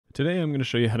Today I'm going to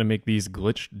show you how to make these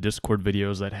glitched Discord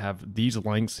videos that have these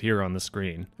lengths here on the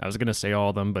screen. I was going to say all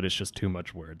of them, but it's just too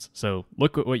much words. So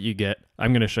look at what you get.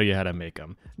 I'm going to show you how to make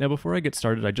them. Now before I get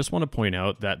started, I just want to point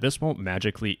out that this won't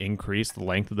magically increase the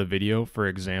length of the video. For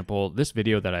example, this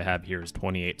video that I have here is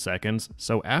 28 seconds.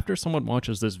 So after someone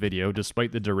watches this video,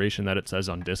 despite the duration that it says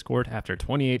on Discord, after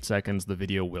 28 seconds, the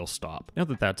video will stop. Now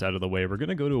that that's out of the way, we're going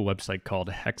to go to a website called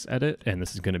HexEd.it, and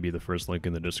this is going to be the first link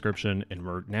in the description, and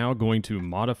we're now going to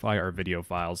modify our video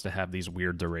files to have these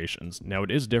weird durations. Now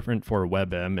it is different for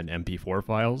Webm and MP4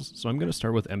 files, so I'm going to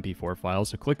start with MP4 files.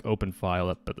 So click Open File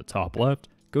up at the top left,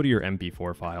 go to your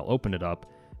MP4 file, open it up,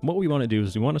 and what we want to do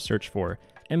is we want to search for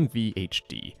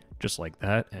MVHD, just like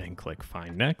that, and click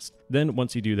Find Next. Then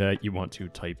once you do that, you want to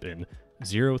type in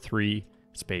 03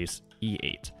 space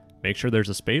E8. Make sure there's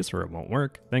a space or it won't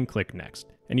work, then click Next.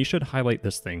 And you should highlight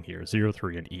this thing here,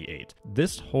 03 and E8.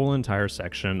 This whole entire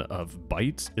section of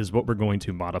bytes is what we're going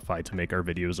to modify to make our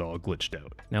videos all glitched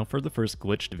out. Now for the first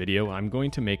glitched video, I'm going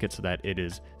to make it so that it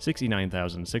is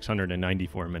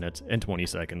 69,694 minutes and 20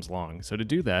 seconds long. So to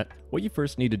do that, what you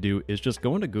first need to do is just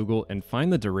go into Google and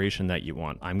find the duration that you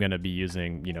want. I'm going to be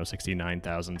using,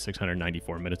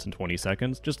 69,694 minutes and 20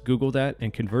 seconds. Just Google that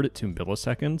and convert it to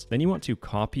milliseconds. Then you want to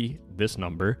copy this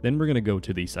number. Then we're going to go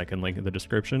to the second link in the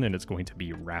description, and it's going to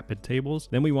be rapid tables.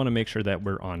 Then we want to make sure that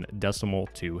we're on decimal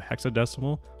to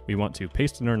hexadecimal. We want to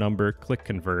paste in our number, click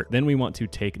convert. Then we want to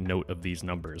take note of these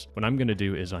numbers. What I'm going to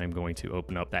do is I'm going to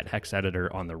open up that hex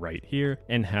editor on the right here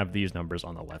and have these numbers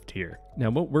on the left here.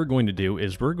 Now what we're going to do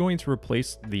is we're going to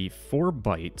replace the 4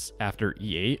 bytes after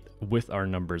E8 with our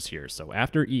numbers here. So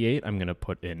after E8, I'm going to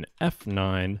put in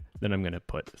F9, then I'm going to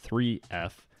put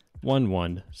 3F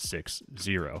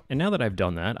 1160. And now that I've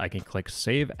done that, I can click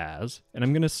Save As, and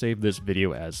I'm going to save this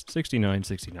video as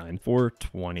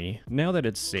 69,69,420. Now that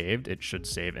it's saved, it should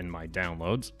save in my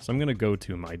downloads. So I'm going to go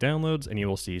to my downloads, and you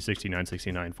will see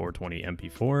 69,69,420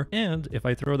 MP4. And if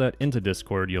I throw that into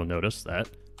Discord, you'll notice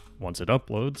that once it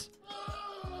uploads,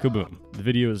 kaboom, the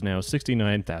video is now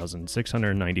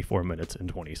 69,694 minutes and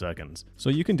 20 seconds. So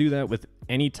you can do that with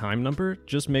any time number.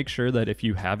 Just make sure that if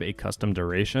you have a custom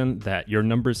duration that your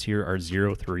numbers here are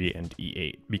 03 and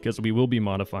E8, because we will be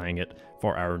modifying it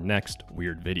for our next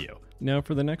weird video. Now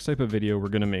for the next type of video, we're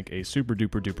going to make a super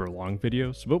duper duper long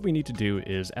video. So what we need to do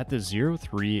is at the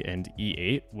 03 and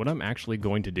E8, what I'm actually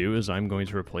going to do is I'm going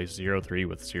to replace 03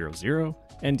 with 00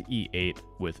 and E8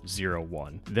 with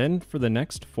 01. Then for the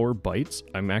next 4 bytes,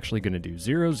 I'm actually going to do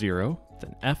 00,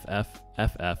 then FF,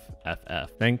 FF,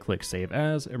 FF. Then click Save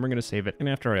As, and we're going to save it. And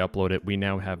after I upload it, we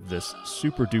now have this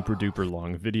super duper duper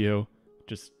long video.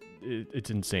 It's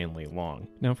insanely long.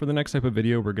 Now for the next type of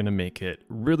video, we're going to make it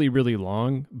really, really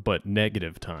long, but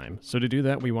negative time. So to do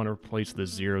that, we want to replace the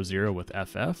 00 with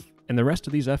FF, and the rest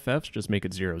of these FFs just make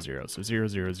it 00. So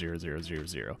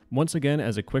 000000. Once again,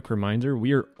 as a quick reminder,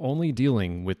 we are only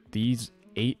dealing with these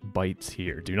 8 bytes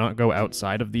here. Do not go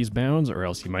outside of these bounds, or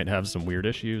else you might have some weird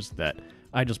issues that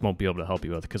I just won't be able to help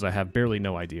you with because I have barely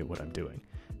no idea what I'm doing.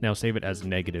 Now save it as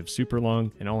negative super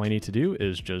long, and all I need to do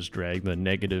is just drag the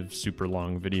negative super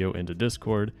long video into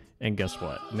Discord, and guess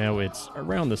what? Now it's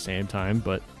around the same time,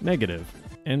 but negative.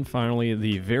 And finally,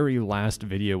 the very last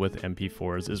video with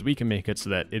MP4s is we can make it so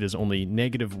that it is only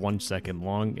 -1 second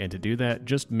long, and to do that,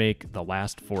 just make the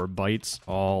last 4 bytes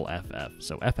all FF.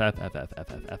 So FF, FF,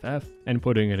 FF, FF, and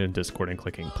putting it in Discord and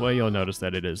clicking play, you'll notice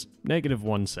that it is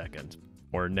 -1 second.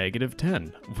 Or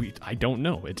 -10. I don't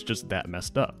know. It's just that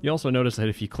messed up. You also notice that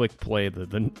if you click play,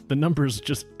 the numbers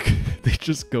just they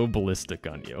just go ballistic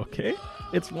on you. Okay,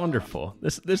 it's wonderful.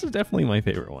 This is definitely my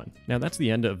favorite one. Now that's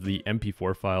the end of the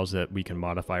MP4 files that we can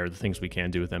modify, or the things we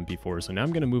can do with MP4. So now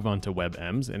I'm going to move on to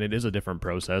Webms, and it is a different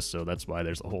process, so that's why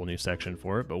there's a whole new section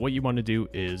for it. But what you want to do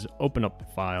is open up the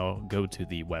file, go to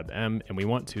the Webm, and we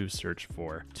want to search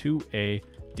for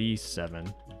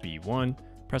 2AD7B1.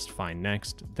 Press Find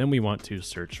Next, then we want to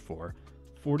search for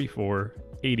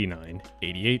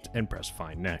 448988 and press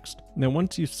Find Next. Now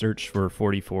once you search for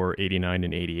 4489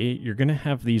 and 88, you're going to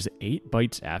have these 8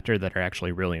 bytes after that are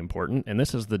actually really important, and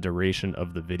this is the duration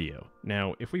of the video.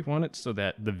 Now if we want it so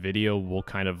that the video will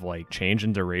kind of like change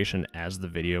in duration as the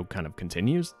video kind of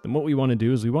continues, then what we want to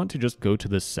do is we want to just go to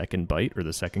the second byte, or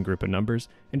the second group of numbers,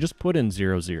 and just put in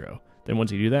 00. Then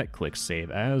once you do that, click Save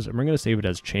As, and we're going to save it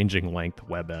as changing length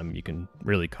Webm. You can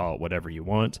really call it whatever you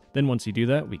want. Then once you do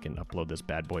that, we can upload this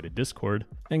bad boy to Discord,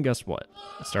 and guess what?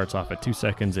 It starts off at 2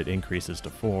 seconds, it increases to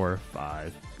 4,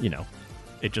 5,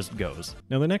 it just goes.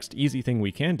 Now the next easy thing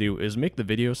we can do is make the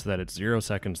video so that it's 0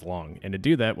 seconds long. And to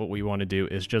do that, what we want to do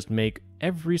is just make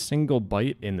every single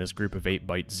byte in this group of 8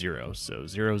 bytes 0. So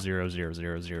 0, 0, 0,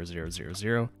 0, 0, 0, 0,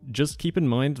 0. Just keep in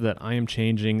mind that I am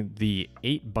changing the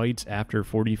 8 bytes after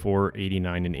 44,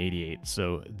 89, and 88.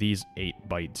 So these 8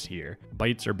 bytes here.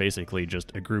 Bytes are basically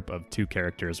just a group of 2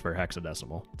 characters for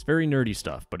hexadecimal. It's very nerdy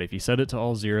stuff, but if you set it to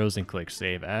all zeros and click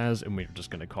save as, and we're just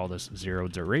going to call this 0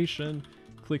 duration,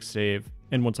 click save,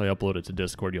 and once I upload it to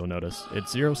Discord, you'll notice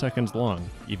it's 0 seconds long,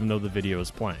 even though the video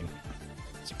is playing.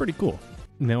 It's pretty cool.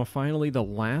 Now finally, the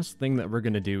last thing that we're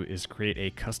going to do is create a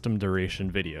custom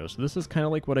duration video. So this is kind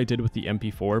of like what I did with the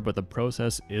MP4, but the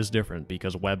process is different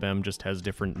because Webm just has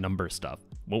different number stuff.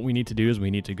 What we need to do is we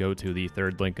need to go to the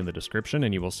third link in the description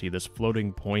and you will see this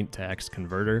floating point to hex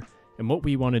converter. And what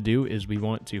we want to do is we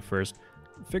want to first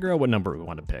figure out what number we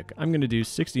want to pick. I'm going to do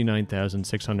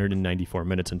 69,694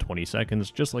 minutes and 20 seconds,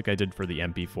 just like I did for the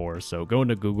MP4. So go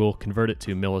into Google, convert it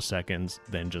to milliseconds,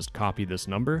 then just copy this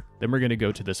number. Then we're going to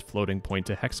go to this floating point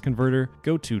to hex converter,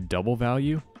 go to double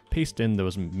value, paste in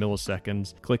those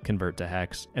milliseconds, click convert to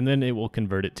hex, and then it will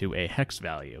convert it to a hex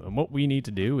value. And what we need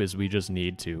to do is we just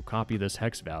need to copy this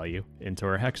hex value into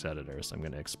our hex editor. So I'm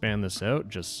going to expand this out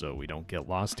just so we don't get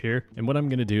lost here. And what I'm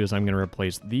going to do is I'm going to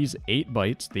replace these 8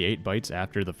 bytes, the 8 bytes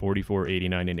after the 44,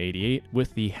 89, and 88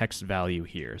 with the hex value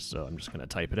here. So I'm just going to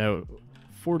type it out,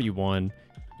 41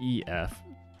 EF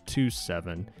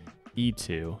 27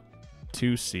 E2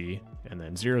 2C, and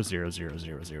then 0, 0, 0,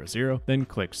 0, 0, 0. Then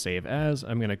click Save As.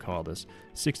 I'm going to call this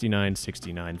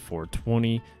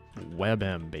 69,69,420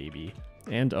 Webm, baby.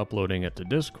 And uploading it to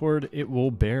Discord, it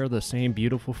will bear the same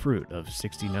beautiful fruit of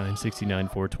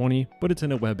 69,69,420, but it's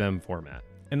in a Webm format.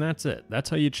 And that's it. That's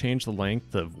how you change the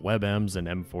length of WebMs and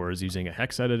M4s using a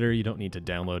hex editor. You don't need to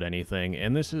download anything.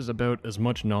 And this is about as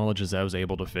much knowledge as I was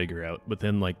able to figure out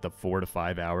within like the 4 to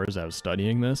 5 hours I was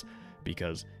studying this,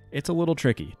 because it's a little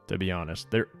tricky, to be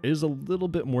honest. There is a little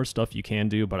bit more stuff you can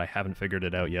do, but I haven't figured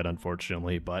it out yet,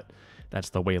 unfortunately, but that's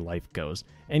the way life goes.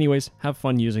 Anyways, have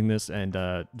fun using this, and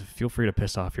feel free to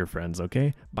piss off your friends,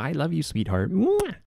 okay? Bye, love you, sweetheart. Mwah!